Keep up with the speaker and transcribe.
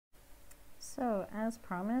as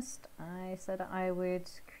promised, I said I would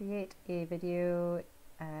create a video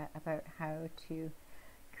about how to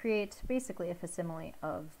create basically a facsimile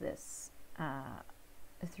of this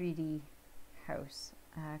 3D house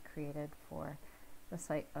created for the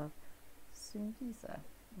site of Tsoungiza.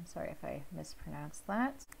 I'm sorry if I mispronounced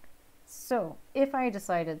that. So if I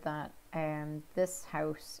decided that this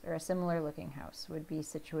house, or a similar looking house, would be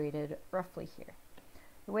situated roughly here,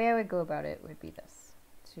 the way I would go about it would be this: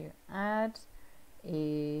 to add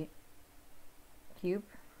a cube,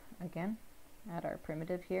 again, add our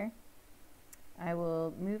primitive here. I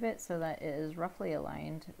will move it so that it is roughly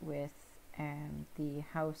aligned with the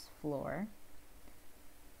house floor,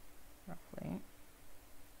 roughly.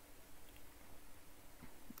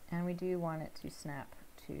 And we do want it to snap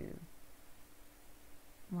to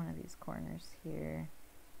one of these corners here.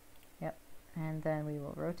 Yep. And then we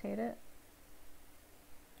will rotate it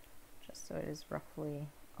just so it is roughly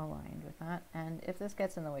aligned with that. And if this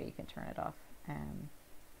gets in the way, you can turn it off.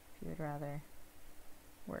 If you would rather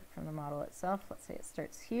work from the model itself, let's say it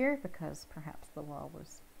starts here because perhaps the wall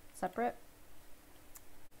was separate.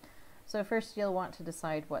 So first you'll want to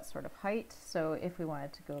decide what sort of height. So if we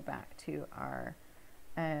wanted to go back to our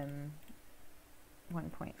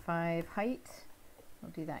 1.5 height,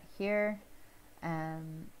 we'll do that here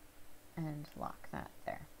and lock that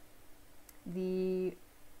there. The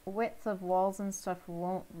width of walls and stuff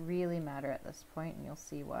won't really matter at this point, and you'll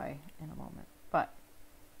see why in a moment. But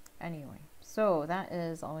anyway, so that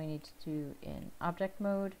is all we need to do in object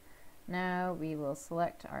mode. Now we will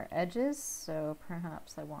select our edges. So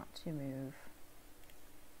perhaps I want to move,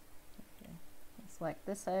 okay, select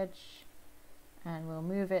this edge, and we'll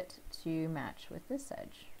move it to match with this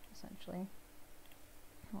edge, essentially.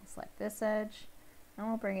 We'll select this edge, and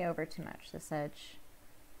we'll bring it over to match this edge,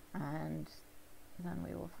 and then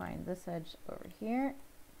we will find this edge over here.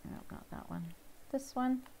 No, not that one, this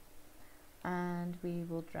one, and we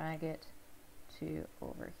will drag it to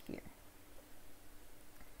over here.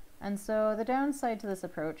 And so the downside to this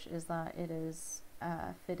approach is that it is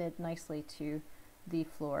fitted nicely to the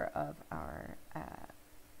floor of our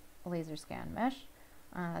laser scan mesh,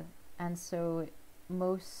 and so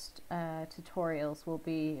most tutorials will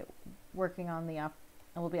be working on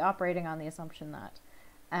operating on the assumption that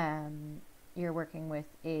you're working with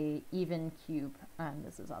a even cube, and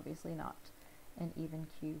this is obviously not an even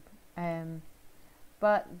cube.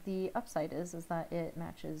 But the upside is that it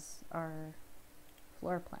matches our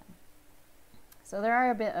floor plan. So there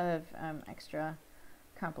are a bit of extra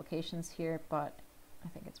complications here, but I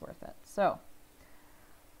think it's worth it. So,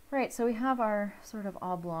 right, so we have our sort of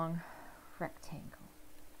oblong rectangle.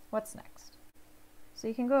 What's next? So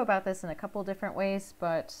you can go about this in a couple different ways,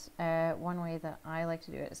 but one way that I like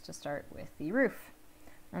to do it is to start with the roof.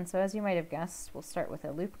 And so as you might have guessed, we'll start with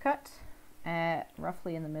a loop cut.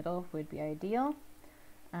 Roughly in the middle would be ideal,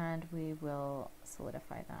 and we will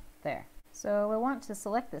solidify that there. So we'll want to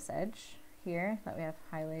select this edge here that we have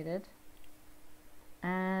highlighted,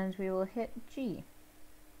 and we will hit G.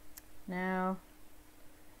 Now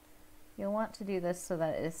you'll want to do this so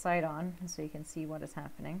that it is side on, so you can see what is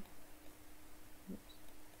happening. Oops.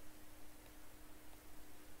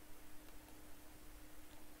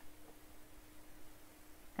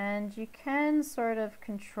 And you can sort of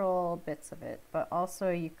control bits of it, but also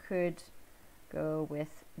you could go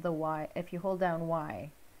with the Y. If you hold down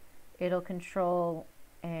Y, it'll control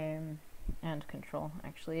and control,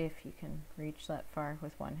 actually, if you can reach that far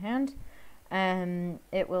with one hand,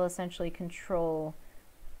 it will essentially control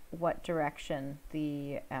what direction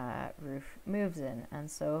the roof moves in. And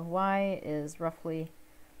so Y is roughly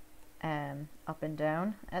up and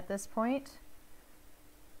down at this point.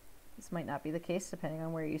 This might not be the case depending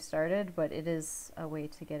on where you started, but it is a way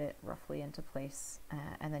to get it roughly into place,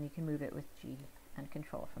 and then you can move it with G and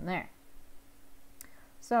control from there.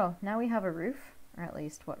 So now we have a roof, or at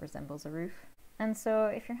least what resembles a roof. And so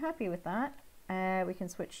if you're happy with that, we can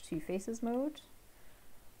switch to faces mode,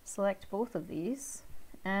 select both of these,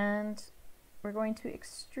 and we're going to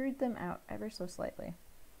extrude them out ever so slightly.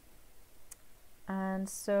 And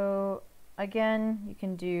so again, you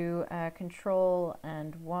can do Control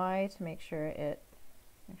and Y to make sure it,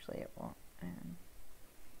 actually it won't,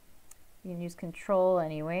 you can use Control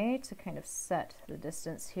anyway to kind of set the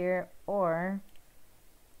distance here, or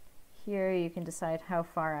here you can decide how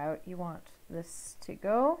far out you want this to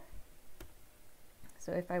go.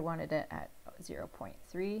 So if I wanted it at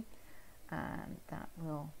 0.3, that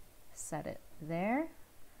will set it there.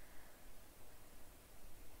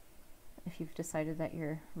 If you've decided that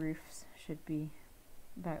your roofs should be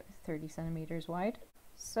about 30 centimeters wide.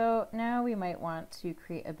 So now we might want to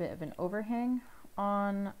create a bit of an overhang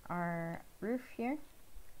on our roof here.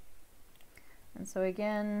 And so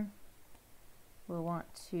again, we'll want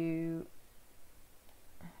to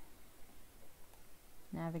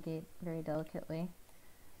navigate very delicately.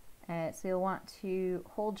 So you'll want to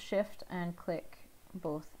hold shift and click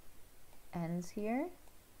both ends here.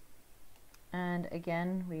 And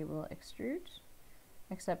again, we will extrude,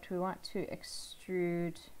 except we want to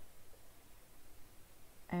extrude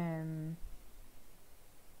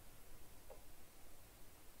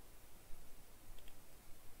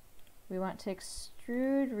we want to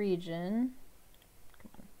extrude region.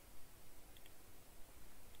 Come on.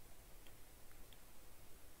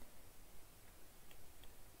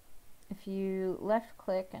 If you left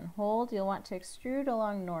click and hold, you'll want to extrude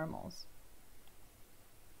along normals.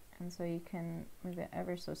 And so you can move it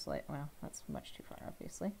ever so slight. Well, that's much too far,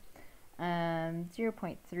 obviously.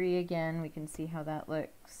 0.3 again, we can see how that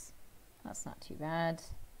looks. That's not too bad.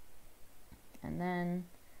 And then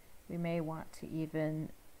we may want to even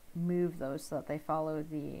move those so that they follow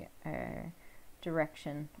the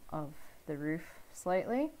direction of the roof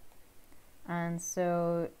slightly. And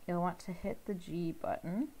so you'll want to hit the G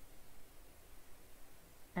button.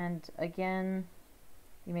 And again,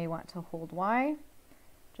 you may want to hold Y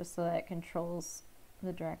just so that it controls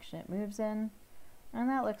the direction it moves in. And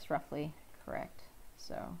that looks roughly correct.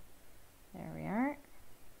 So there we are.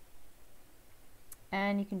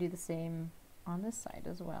 And you can do the same on this side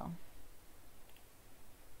as well.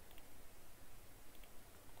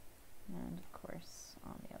 And of course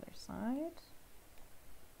on the other side.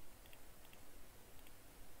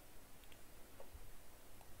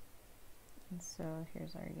 And so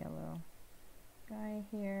here's our yellow guy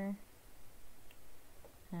here.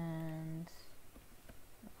 And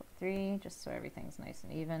 3, just so everything's nice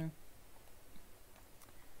and even.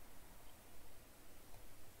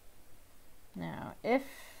 Now, if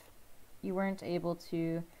you weren't able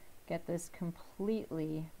to get this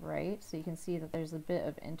completely right, so you can see that there's a bit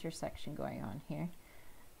of intersection going on here.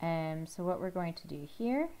 So what we're going to do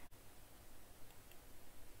here,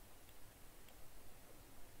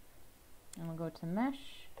 and we'll go to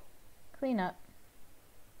mesh, clean up,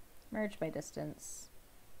 merge by distance,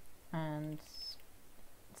 and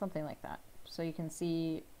something like that. So you can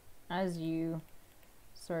see as you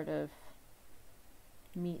sort of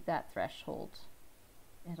meet that threshold,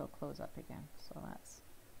 it'll close up again. So that's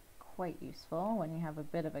quite useful when you have a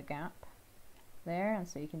bit of a gap there. And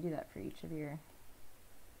so you can do that for each of your,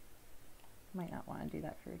 might not want to do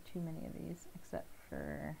that for too many of these, except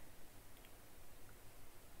for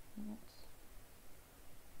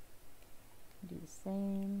do the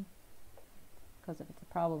same, because if it's a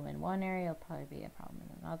problem in one area, it'll probably be a problem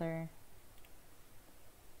in another.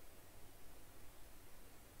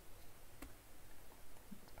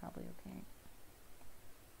 It's probably okay.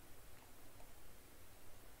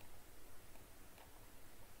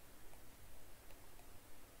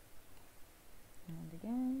 And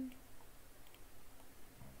again.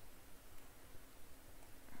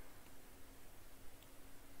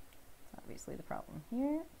 That's obviously the problem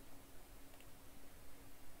here.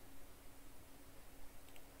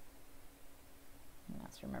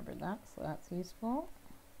 Remembered that, so that's useful.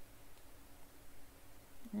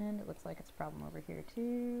 And it looks like it's a problem over here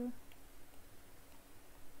too.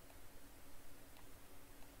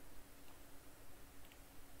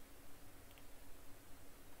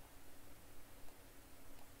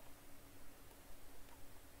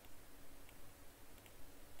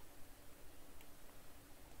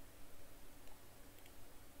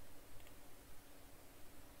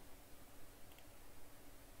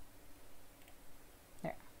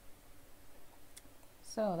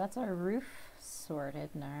 So that's our roof sorted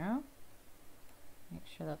now. Make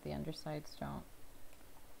sure that the undersides don't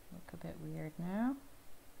look a bit weird now.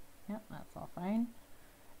 Yep, that's all fine.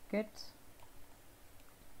 Good.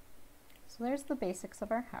 So there's the basics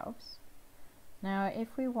of our house. Now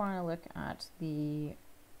if we want to look at the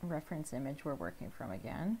reference image we're working from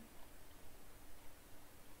again,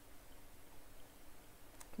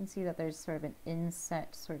 you can see that there's sort of an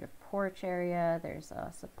inset sort of porch area. There's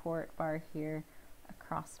a support bar here, a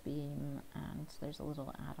cross beam, and there's a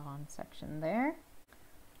little add-on section there.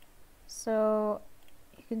 So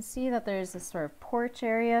you can see that there's this sort of porch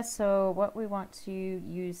area. So what we want to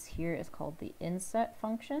use here is called the inset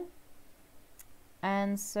function.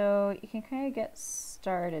 And so you can kind of get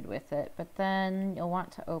started with it, but then you'll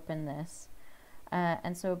want to open this.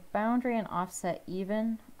 And so boundary and offset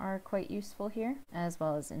even are quite useful here, as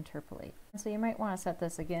well as interpolate. So you might want to set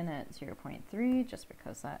this again at 0.3, just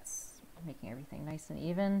because that's making everything nice and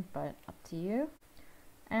even, but up to you.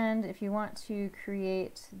 And if you want to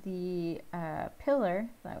create the pillar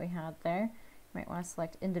that we had there, Might want to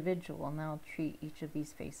select individual, and that'll treat each of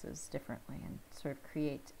these faces differently and sort of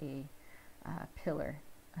create a pillar,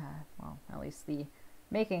 well, at least the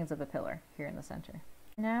makings of a pillar here in the center.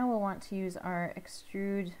 Now we'll want to use our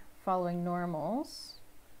extrude following normals,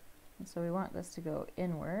 and so we want this to go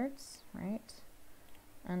inwards, right?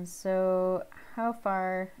 And so how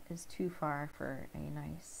far is too far for a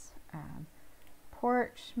nice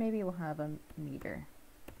porch? Maybe we'll have a meter,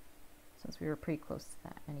 since we were pretty close to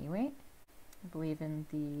that anyway. I believe in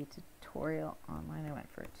the tutorial online I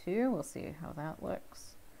went for 2. We'll see how that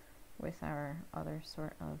looks with our other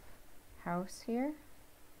sort of house here.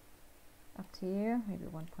 Up to you. Maybe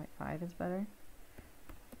 1.5 is better.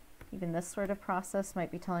 Even this sort of process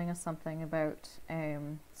might be telling us something about,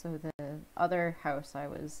 so the other house I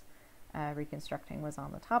was reconstructing was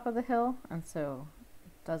on the top of the hill, and so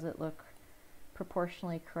does it look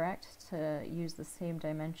proportionally correct to use the same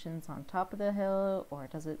dimensions on top of the hill, or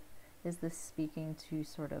is this speaking to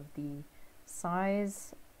sort of the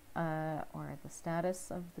size or the status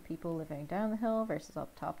of the people living down the hill versus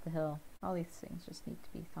up top of the hill? All these things just need to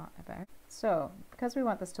be thought about. So, because we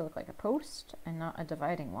want this to look like a post and not a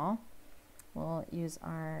dividing wall, we'll use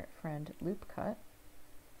our friend loop cut.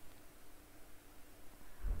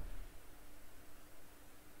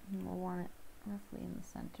 And we'll want it roughly in the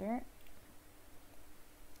center.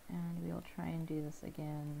 And we'll try and do this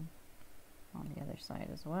again on the other side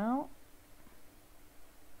as well.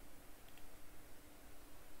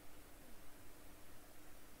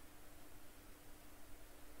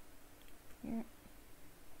 Here.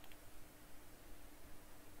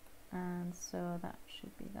 And so that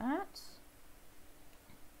should be that.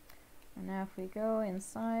 And now if we go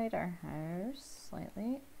inside our house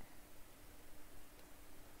slightly,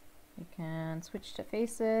 we can switch to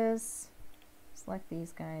faces, select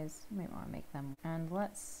these guys, you might want to make them, and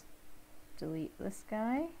let's delete this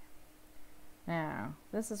guy. Now,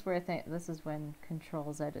 this is where this is when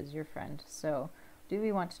Control Z is your friend. So, do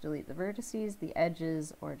we want to delete the vertices, the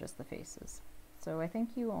edges, or just the faces? So I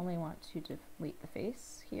think you only want to delete the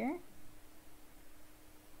face here.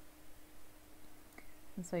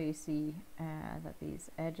 And so you see that these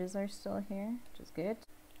edges are still here, which is good.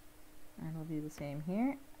 And we'll do the same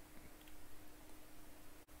here.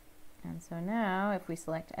 And so now, if we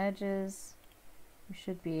select edges, we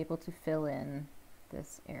should be able to fill in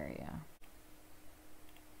this area.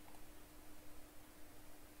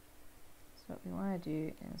 So what we want to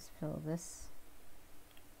do is fill this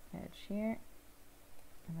edge here,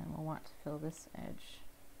 and then we'll want to fill this edge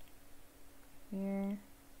here,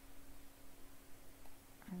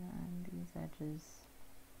 and then these edges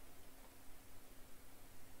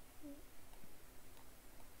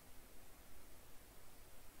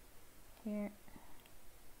here.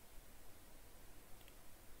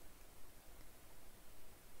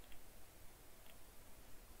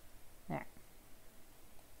 There.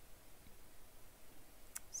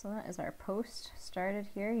 So that is our post started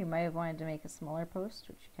here. You might have wanted to make a smaller post,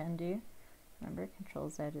 which you can do. Remember, Control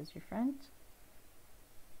Z is your friend.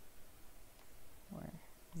 Or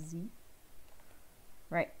Z.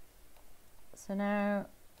 Right. So now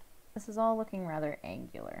this is all looking rather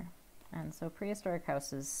angular. And so prehistoric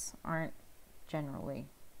houses aren't generally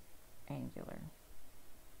angular,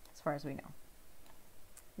 as far as we know.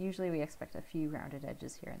 Usually we expect a few rounded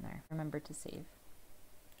edges here and there. Remember to save.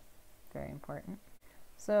 Very important.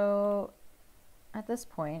 So at this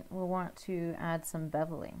point, we'll want to add some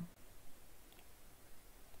beveling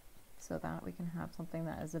so that we can have something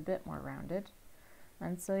that is a bit more rounded.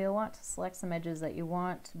 And so you'll want to select some edges that you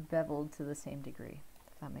want beveled to the same degree,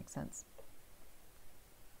 if that makes sense.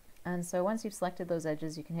 And so once you've selected those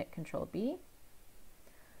edges, you can hit Control B,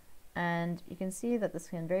 and you can see that this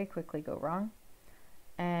can very quickly go wrong.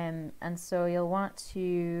 And so you'll want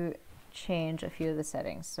to change a few of the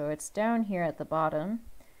settings. So it's down here at the bottom.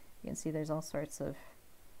 You can see there's all sorts of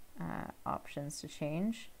options to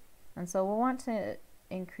change. And so we'll want to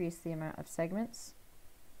increase the amount of segments,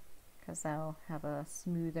 because that'll have a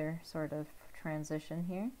smoother sort of transition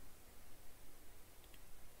here.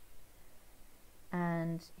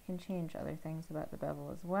 And you can change other things about the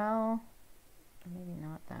bevel as well, or maybe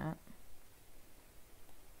not that.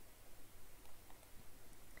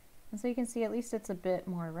 And so you can see at least it's a bit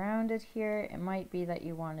more rounded here. It might be that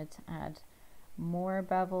you wanted to add more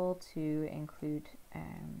bevel to include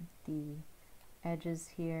the edges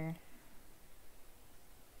here.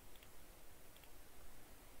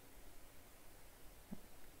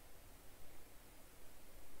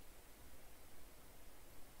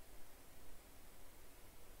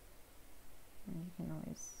 And you can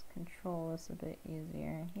always control this a bit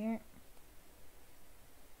easier here.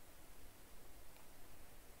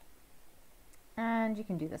 And you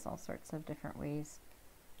can do this all sorts of different ways.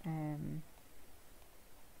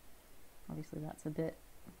 Obviously that's a bit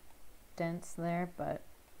dense there, but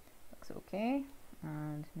looks okay.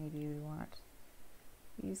 And maybe we want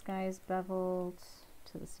these guys beveled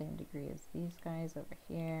to the same degree as these guys over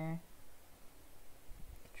here.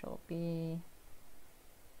 Control B.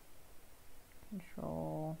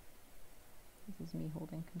 Control. This is me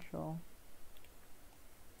holding Control.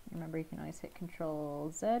 Remember, you can always hit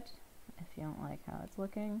Control Z if you don't like how it's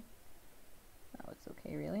looking. That looks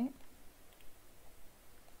okay, really.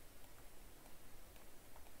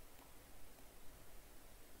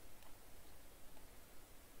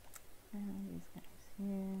 And these guys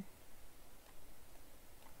here.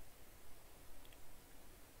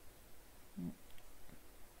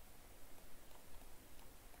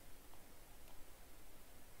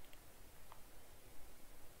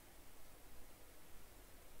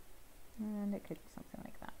 And it could be something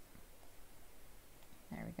like that.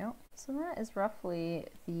 There we go. So that is roughly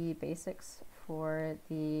the basics for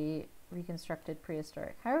the reconstructed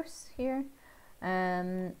prehistoric house here.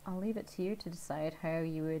 I'll leave it to you to decide how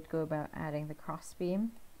you would go about adding the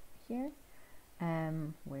crossbeam here.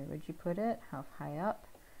 Where would you put it? How high up?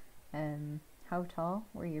 How tall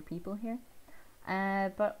were your people here?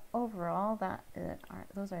 But overall,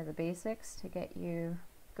 those are the basics to get you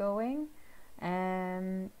going.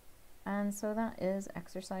 And so that is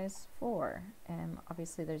exercise 4.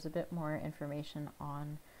 Obviously there's a bit more information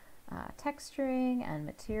on texturing and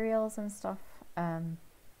materials and stuff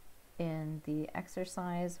in the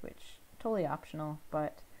exercise, which totally optional,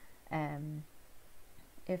 but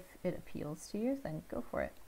if it appeals to you, then go for it.